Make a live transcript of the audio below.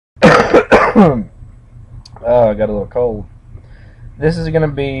Oh, I got a little cold. This is going to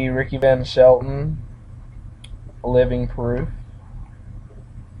be Ricky Van Shelton, Living Proof.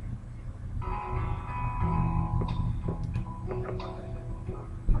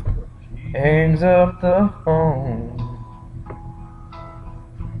 Hangs up the phone,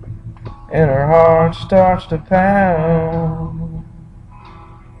 and her heart starts to pound.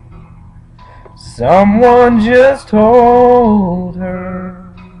 Someone just told her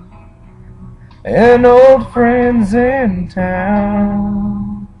an old friend's in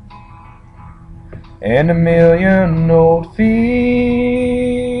town, and a million old feelings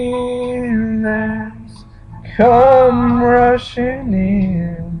come rushing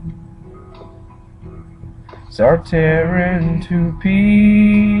in, start tearing to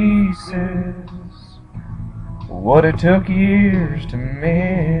pieces what it took years to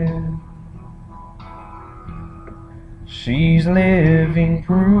mend. She's living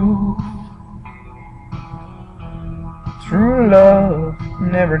proof true love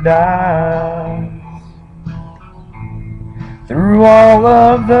never dies. Through all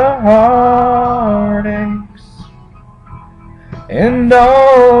of the heartaches and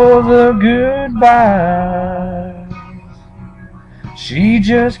all the goodbyes, she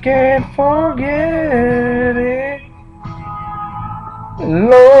just can't forget it.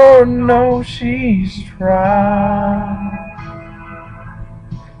 Lord knows she's tried.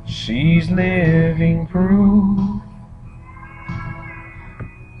 She's living proof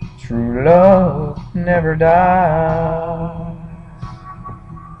true love never dies.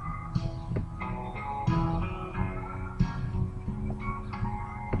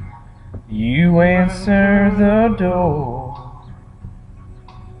 You answer the door,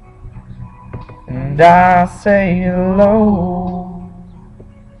 and I say hello.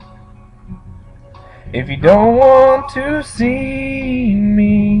 If you don't want to see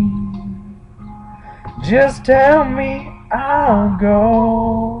me, just tell me, I'll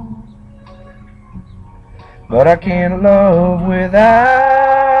go. But I can't love without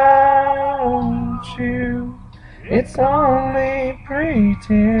you. It's only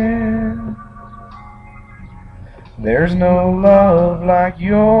pretend. There's no love like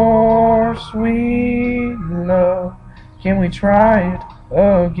your sweet love. Can we try it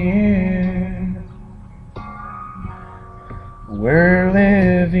again? We're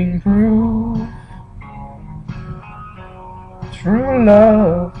living proof true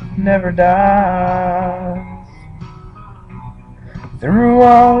love never dies. Through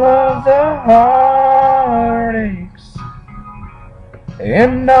all of the heartaches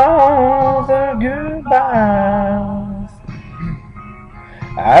and all the goodbyes,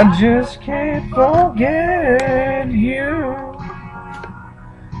 I just can't forget you.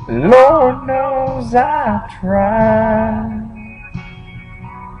 Lord knows I tried.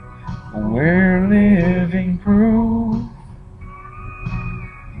 We're living proof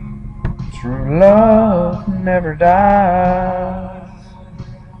true love never dies.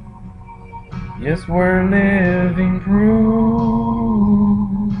 Yes, we're living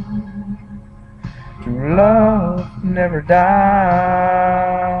proof true love never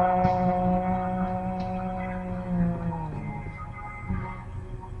dies.